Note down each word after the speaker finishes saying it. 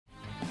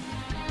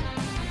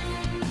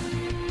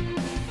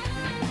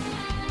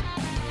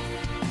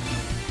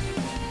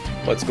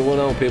What's going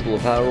on, people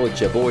of Hyrule?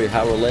 It's your boy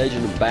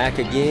Hyrulegend back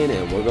again,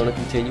 and we're going to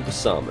continue with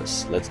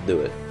Samus. Let's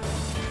do it.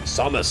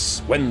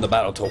 Samus, win the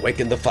battle to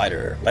awaken the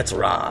fighter. Let's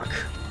rock.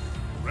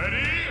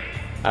 Ready?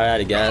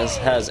 Alrighty guys,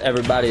 how's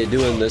everybody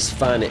doing this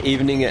fine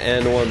evening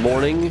and or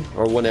morning,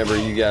 or whenever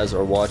you guys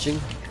are watching?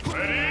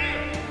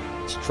 Ready?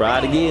 Let's try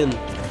it again.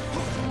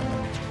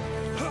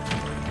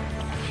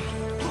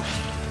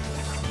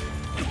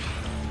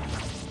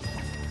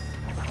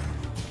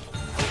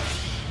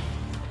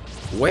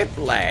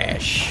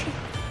 Whiplash.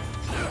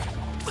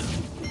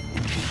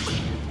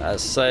 I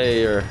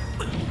say your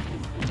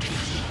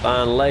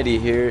fine lady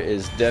here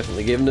is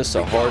definitely giving us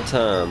a hard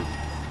time.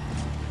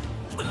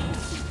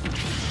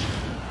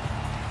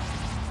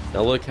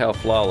 Now look how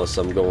flawless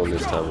I'm going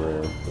this time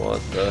around.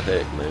 What the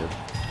heck, man?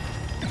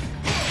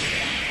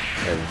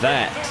 And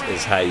that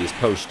is how you're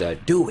supposed to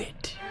do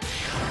it.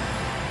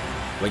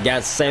 We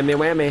got Sammy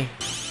Whammy.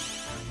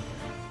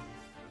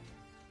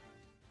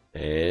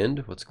 And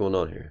what's going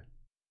on here?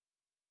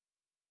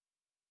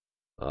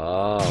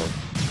 Oh,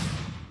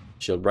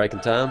 shield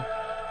breaking time?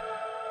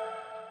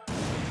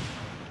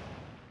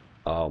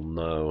 Oh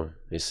no,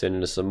 he's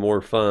sending us some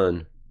more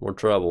fun, more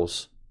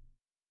troubles.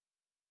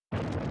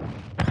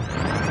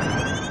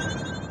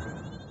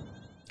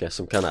 Got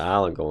some kind of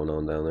island going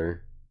on down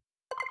there.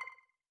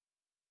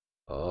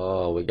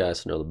 Oh, we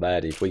got another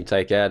baddie. If we can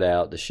take that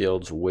out, the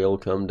shields will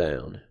come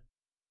down.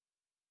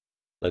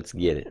 Let's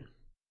get it.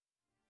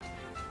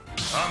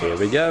 Here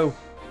we go.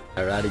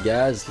 Alrighty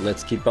guys,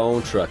 let's keep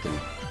on trucking.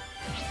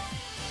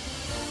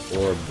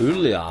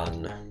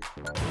 Hyrulegend,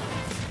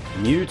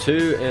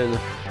 Mewtwo, and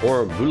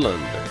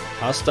Hyrulegend.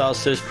 Hostile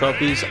Sis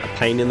trophies, a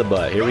pain in the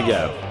butt. Here we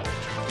go.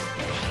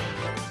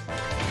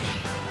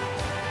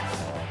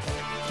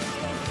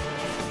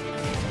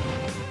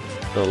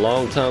 A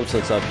long time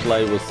since I've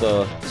played with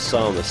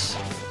Samus.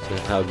 See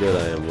how good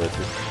I am with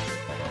her.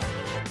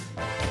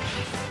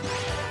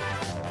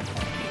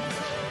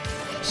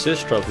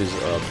 Sis trophies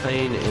are a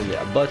pain in the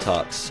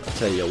buttocks, I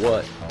tell you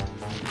what.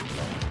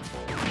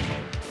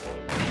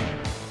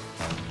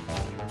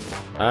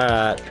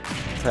 Alright,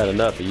 I've had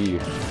enough of you.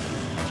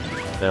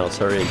 Now let's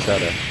hurry and try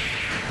to...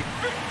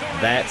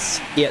 That's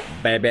it,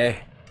 baby.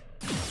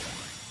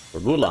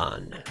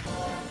 Hyrulegend.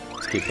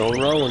 Let's keep on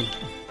rolling.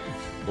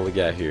 What we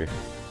got here?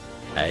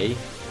 A.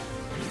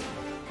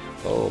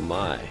 Oh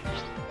my.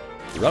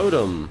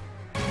 Rotom.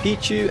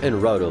 Pichu and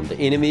Rotom. The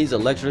enemy's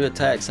electric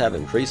attacks have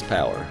increased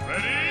power.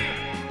 Ready?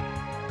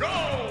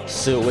 Go!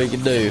 See what we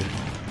can do.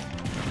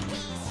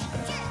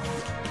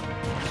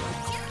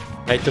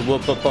 Hate to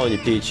whoop up on you,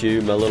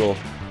 Pichu, my little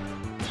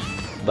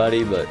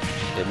buddy, but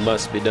it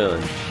must be done.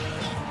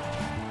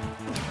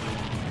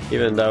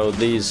 Even though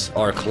these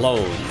are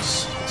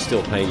clones, it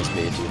still pains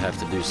me to have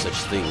to do such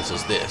things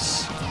as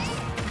this.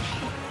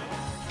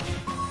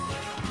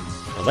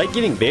 Are they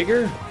getting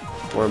bigger?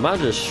 Or am I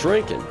just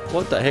shrinking?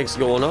 What the heck's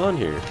going on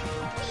here?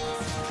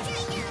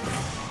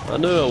 I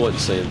knew I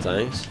wasn't seeing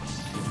things.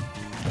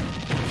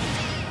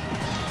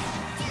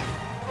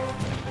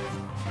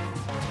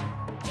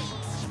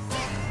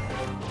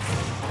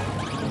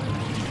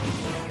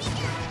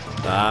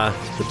 Ah,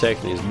 he's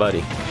protecting his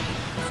buddy.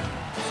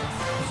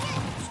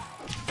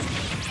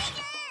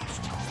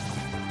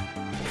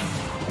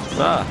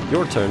 Ah,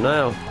 your turn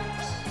now.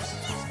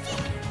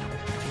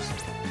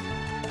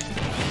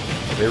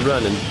 We're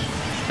running.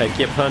 Take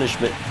your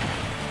punishment.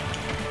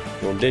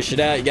 You wanna dish it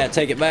out, you gotta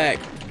take it back.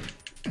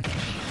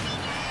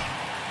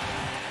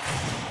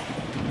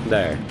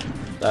 There.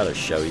 That'll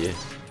show you.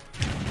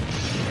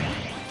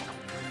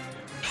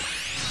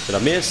 Did I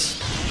miss?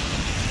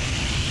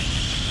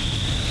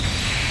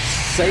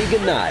 Say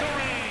goodnight.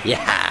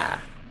 Yeah.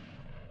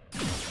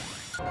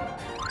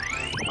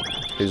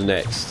 Who's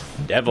next?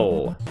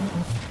 Devil.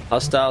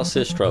 Hostile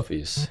Sis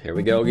trophies. Here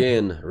we go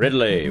again.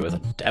 Ridley with a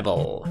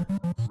Devil.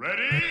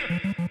 Ready?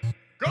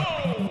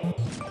 Go!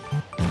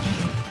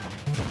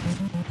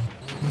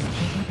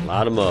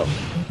 Light them up.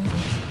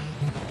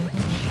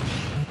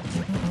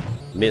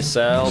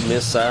 Missile,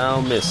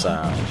 missile,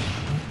 missile.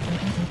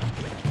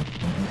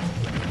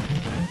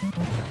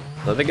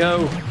 Let it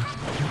go.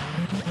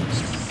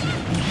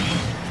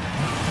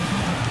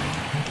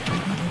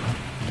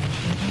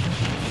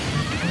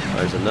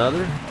 There's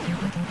another.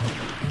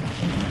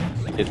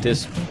 Get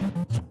this.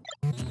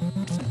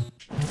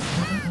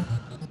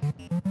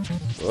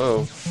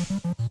 Whoa.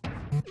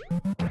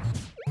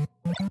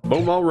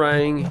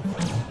 Boomerang.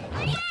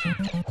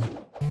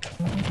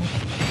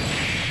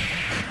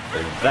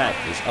 And that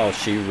is all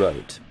she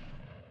wrote.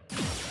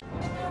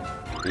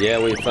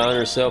 Yeah, we find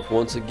ourselves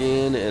once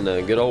again in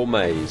a good old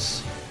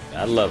maze.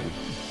 I love him.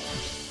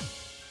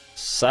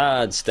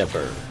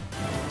 Sidestepper.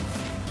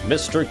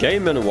 Mr.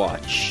 Game &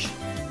 Watch.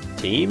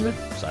 Team?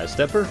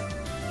 Sidestepper?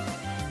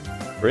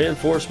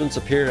 Reinforcements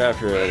appear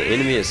after an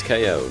enemy is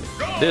KO'd.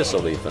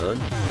 This'll be fun.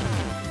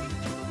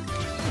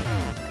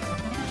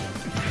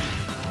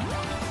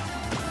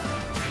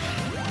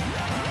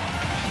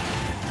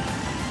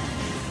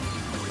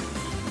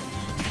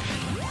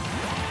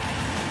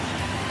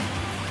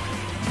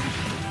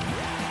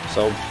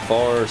 So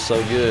far,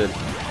 so good.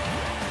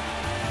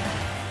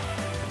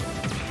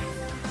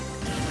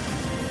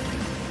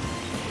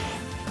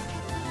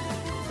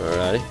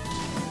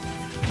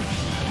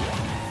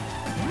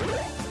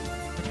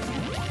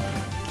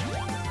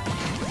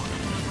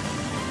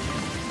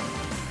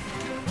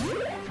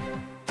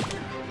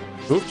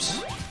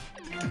 Oops.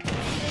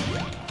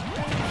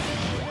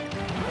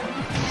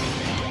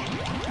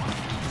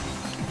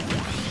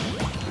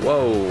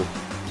 Whoa.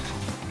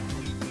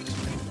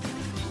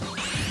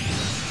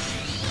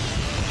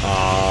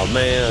 Aw,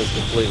 man, it's a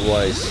complete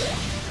waste.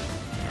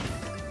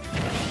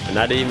 And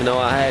I didn't even know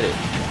I had it.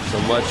 So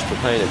much for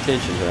paying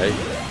attention, right?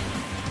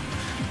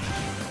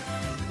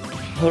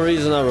 The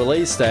reason I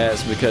released that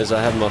is because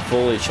I have my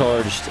fully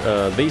charged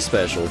V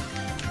special.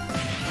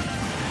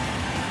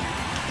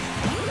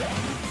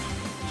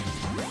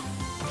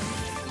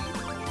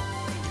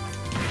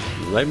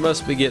 They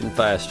must be getting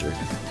faster,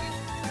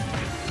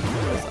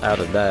 without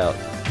a doubt,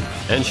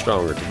 and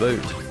stronger to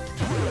boot.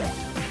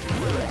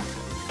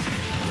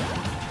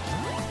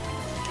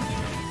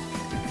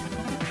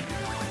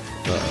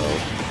 Uh-oh.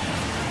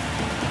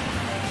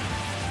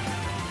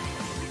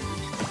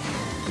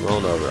 Come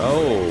on over.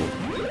 Oh!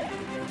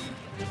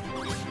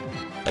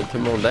 Hey,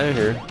 come on down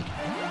here.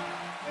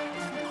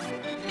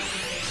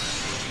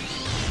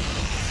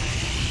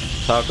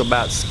 Talk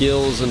about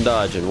skills and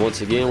dodging.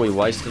 Once again, we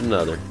wasted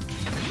another.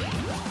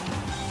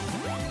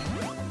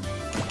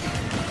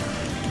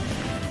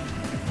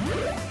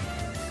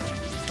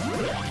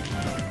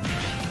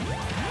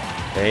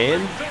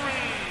 And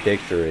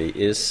victory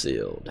is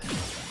sealed.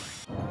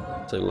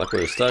 Seems like we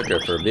were stuck there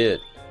for a bit.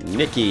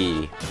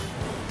 Nikki.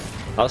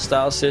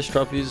 Hostile assist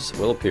trophies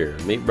will appear.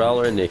 Meet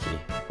Brawler and Nikki.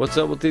 What's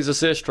up with these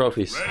assist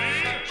trophies?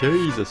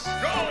 Jesus.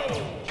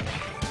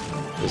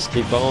 Just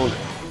keep on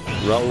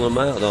rolling them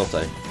out, don't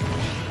they?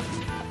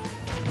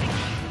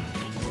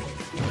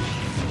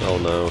 Oh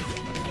no.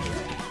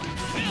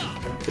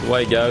 Get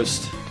away,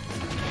 Ghost.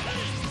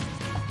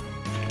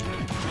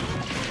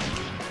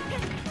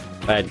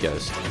 Bad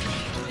Ghost.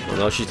 Oh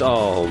no, she's.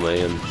 Oh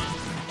man.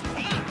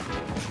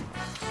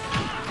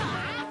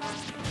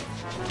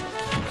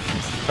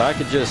 If I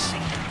could just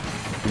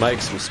make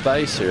some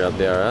space here, I'd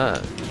be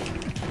alright.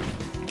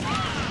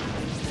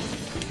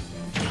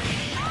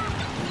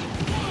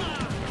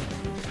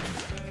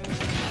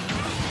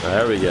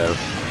 There we go.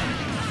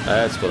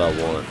 That's what I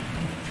want.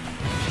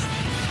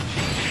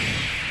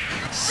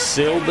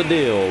 Seal the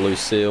deal,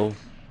 Lucille.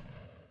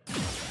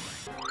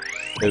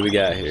 Who we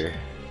got here?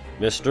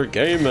 Mr.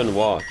 Game &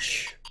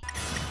 Watch.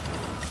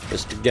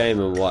 Mr.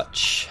 Game &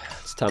 Watch.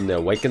 It's time to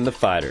awaken the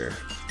fighter.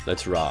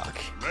 Let's rock.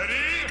 Ready?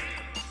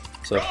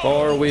 So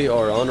far we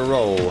are on a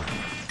roll.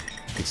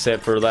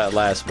 Except for that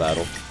last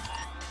battle.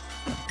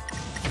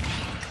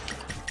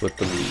 With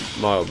the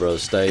Mario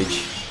Bros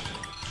stage.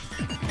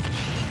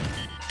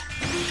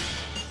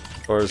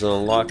 As far as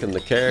unlocking the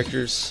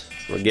characters,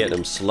 we're getting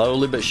them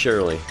slowly but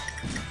surely.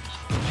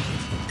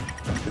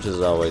 Which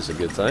is always a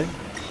good thing.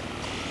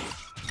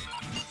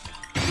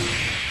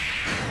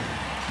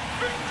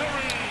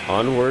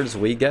 Onwards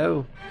we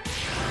go.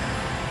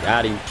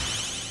 Got him.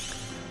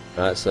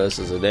 Alright, so this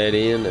is a dead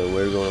end and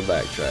we're going to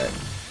backtrack.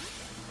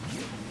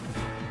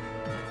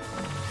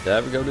 Did I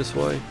ever go this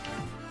way?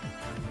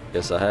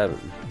 Guess I haven't.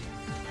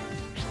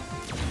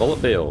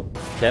 Bullet Bill.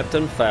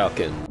 Captain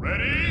Falcon.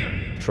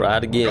 Ready? Try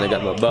it again. I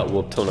got my butt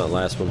whooped on that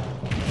last one.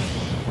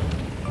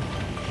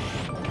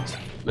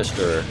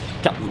 Mr.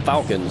 Captain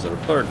Falcon's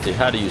authority.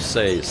 How do you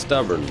say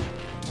stubborn?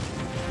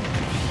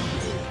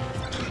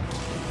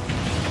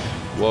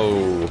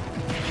 Whoa.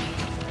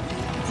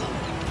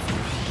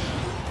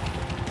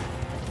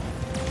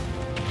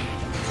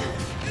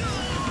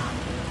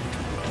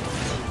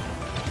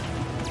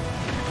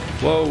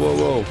 Whoa, whoa,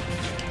 whoa.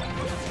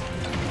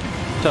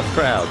 Tough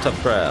crowd, tough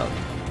crowd.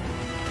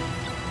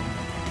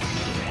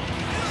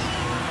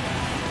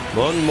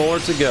 One more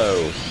to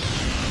go.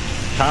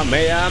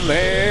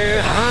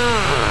 Kamehameha!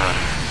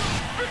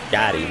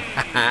 Got him.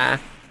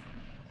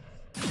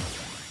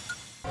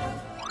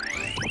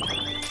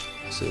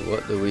 So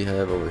what do we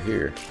have over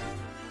here?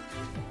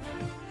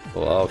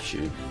 Well,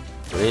 offshoot.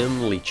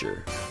 Grim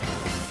Leecher.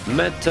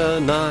 Meta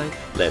Knight.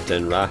 Left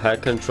and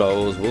right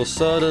controls will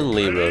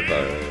suddenly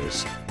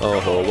reverse.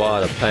 Oh,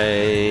 what a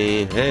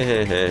pain.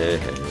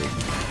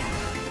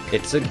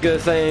 It's a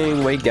good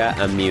thing we got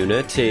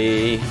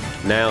immunity.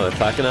 Now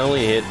if I can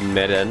only hit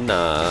Meta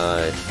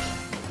Knight.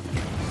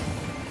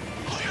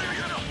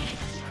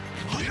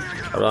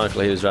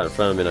 Ironically, he was right in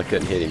front of me and I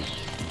couldn't hit him.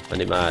 I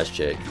need my eyes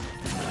checked.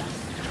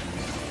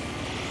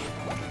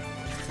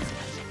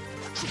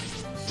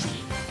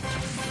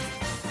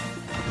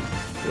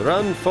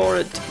 Run for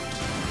it.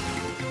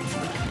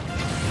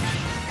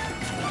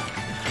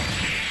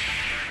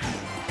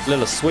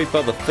 Little sweep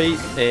of the feet,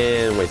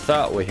 and we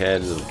thought we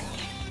had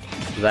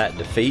that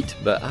defeat,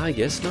 but I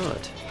guess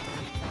not.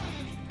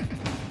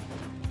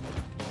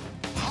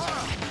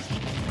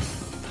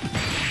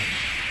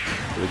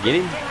 Did we get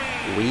him?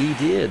 We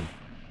did.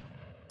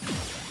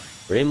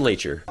 Grim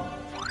Leecher.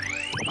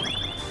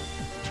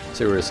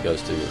 See where this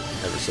goes to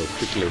ever so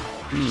quickly.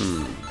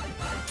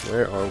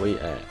 Where are we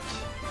at?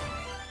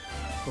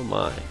 Oh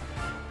my.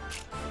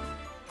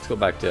 Let's go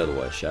back the other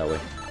way, shall we?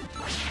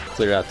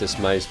 Clear out this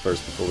maze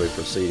first before we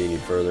proceed any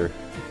further.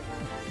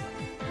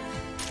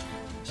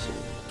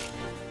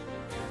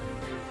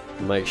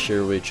 make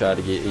sure we try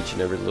to get each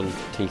and every little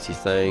teensy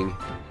thing.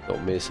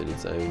 Don't miss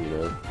anything, you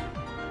know.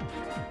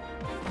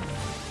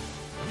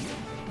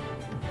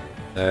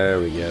 There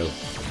we go.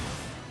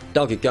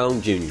 Donkey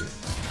Kong Jr.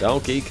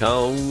 Donkey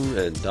Kong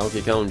and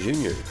Donkey Kong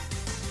Jr.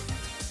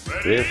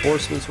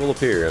 Reinforcements will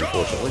appear,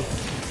 unfortunately.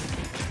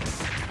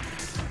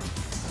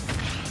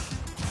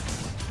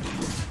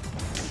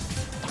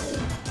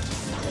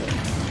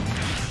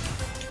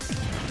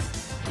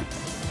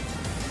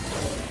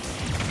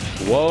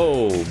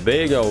 Whoa,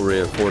 big old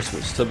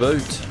reinforcements to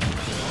boot.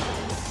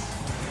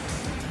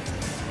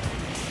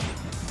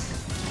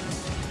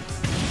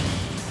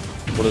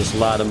 We'll just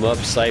light them up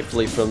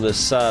safely from this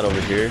side over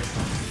here.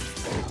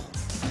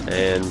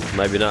 And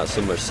maybe not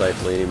so much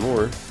safely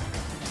anymore.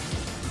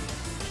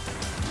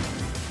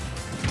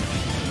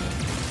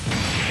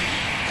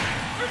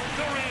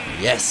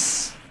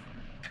 Yes!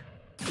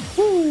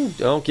 Woo!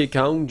 Donkey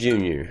Kong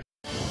Jr.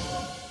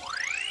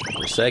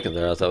 For a second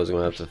there, I thought I was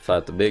going to have to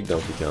fight the big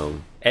Donkey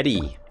Kong.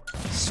 Eddie!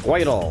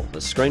 Squirtle!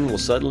 The screen will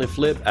suddenly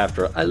flip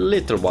after a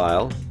little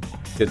while.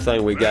 Good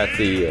thing we got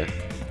the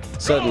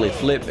suddenly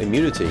flip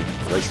immunity.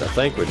 At least I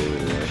think we're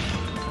doing that.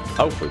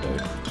 Hope we do.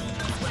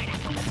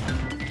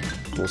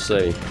 We'll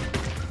see.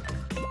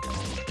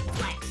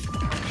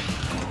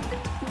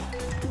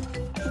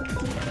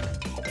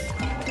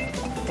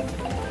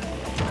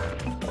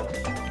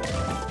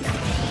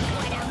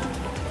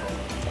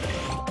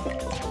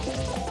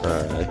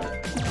 Alright.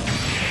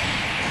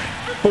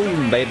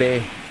 Boom,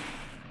 baby.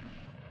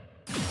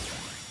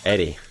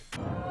 Eddie.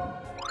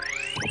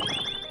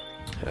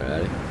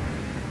 Alright.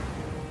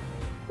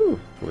 What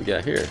we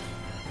got here?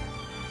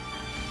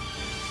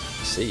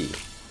 Let's see.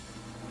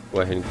 Go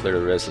ahead and clear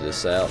the rest of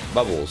this out.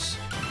 Bubbles.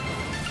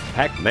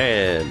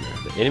 Pac-Man.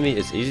 The enemy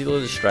is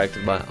easily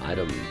distracted by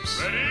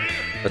items.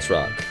 Let's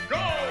rock.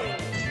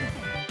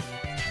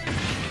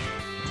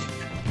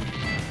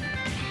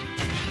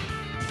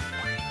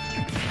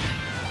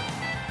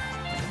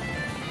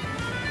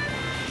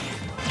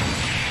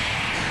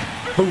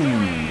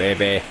 Boom,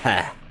 baby.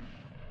 Ha.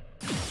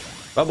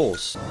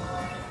 Bubbles.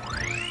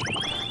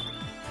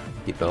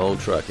 Keep on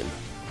trucking.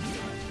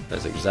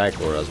 That's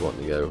exactly where I was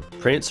wanting to go.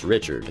 Prince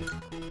Richard.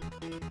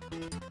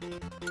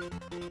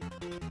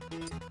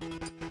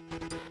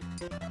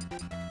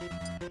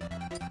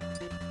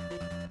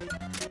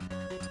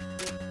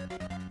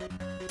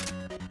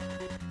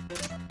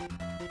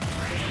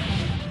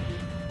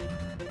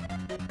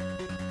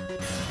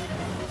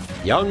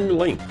 Young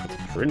Link,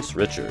 Prince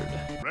Richard.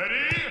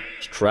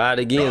 Let's try it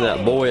again.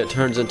 That boy, it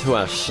turns into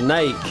a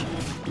snake.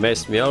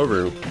 Messed me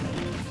over.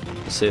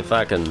 Let's see if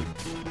I can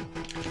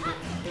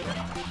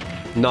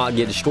not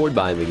get destroyed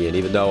by him again,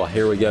 even though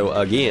here we go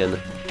again.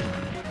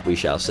 We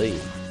shall see.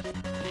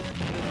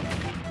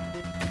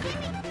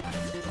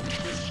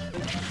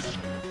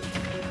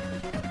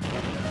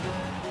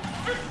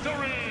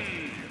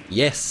 Victory!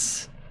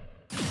 Yes!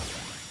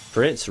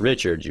 Prince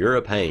Richard, you're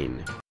a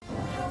pain.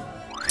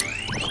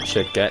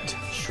 Check that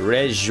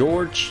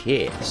treasure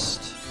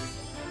chest.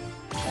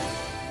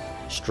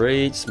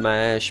 Street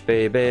smash,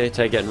 baby.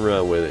 Take it and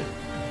run with it.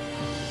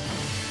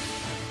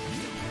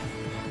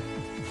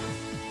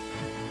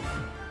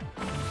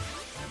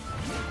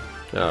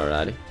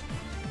 Alrighty.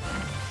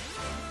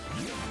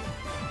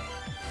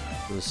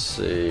 Let's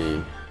see.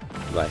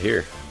 What about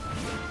here?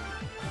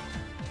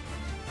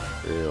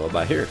 Yeah, what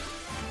about here?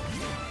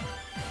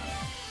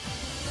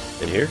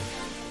 In here?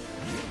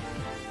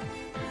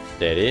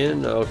 Dead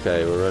end?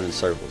 Okay, we're running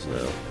circles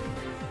now.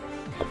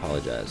 I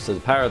apologize. So the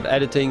power of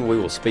editing, we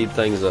will speed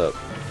things up.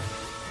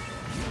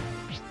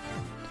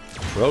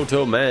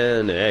 Proto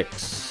Man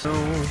X.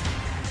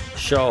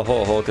 Shaw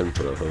Hulk and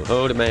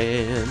Proto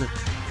Man.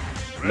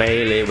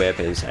 Melee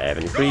weapons have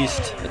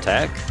increased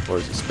attack, or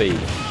is it speed?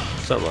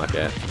 Something like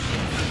that.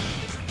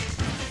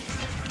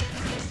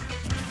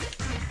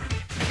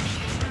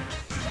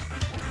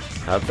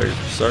 I'm pretty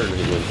certain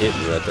he wouldn't hit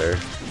me right there.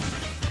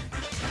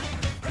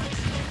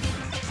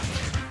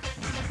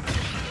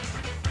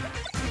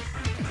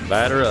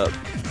 Batter up.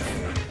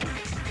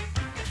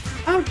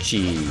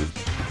 Ouchie.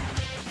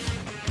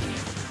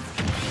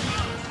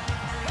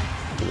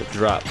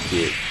 Drop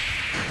kick.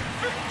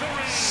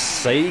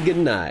 Say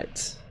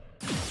goodnight.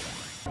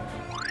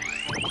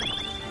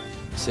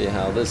 See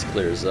how this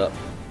clears up.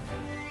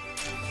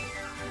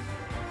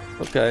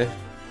 Okay.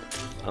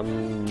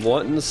 I'm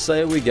wanting to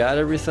say we got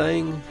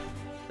everything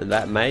in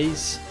that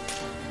maze.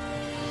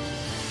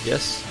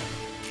 Yes.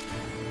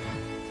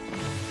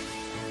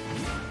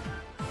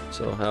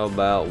 So how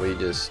about we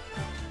just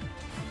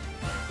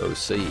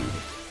proceed?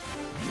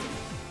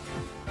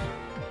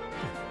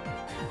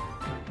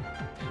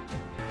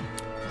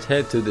 Let's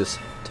head to this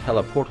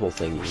teleportable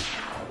thingy.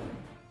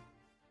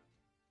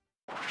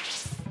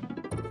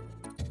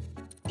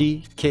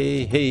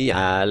 DK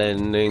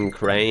Island and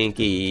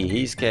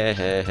Cranky's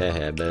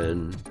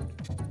cabin.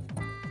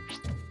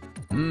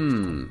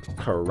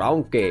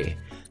 Cranky.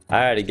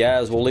 Alrighty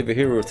guys, we'll leave it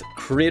here with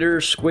Critter,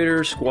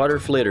 Squitter, Squatter,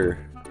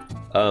 Flitter.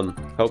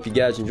 Hope you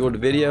guys enjoyed the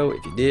video.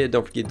 If you did,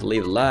 don't forget to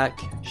leave a like,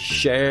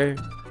 share,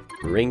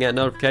 ring that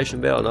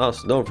notification bell, and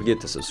also don't forget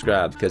to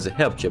subscribe because it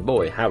helps your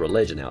boy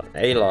Hyrulegend out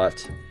a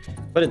lot.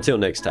 But until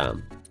next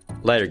time,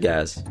 later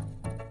guys.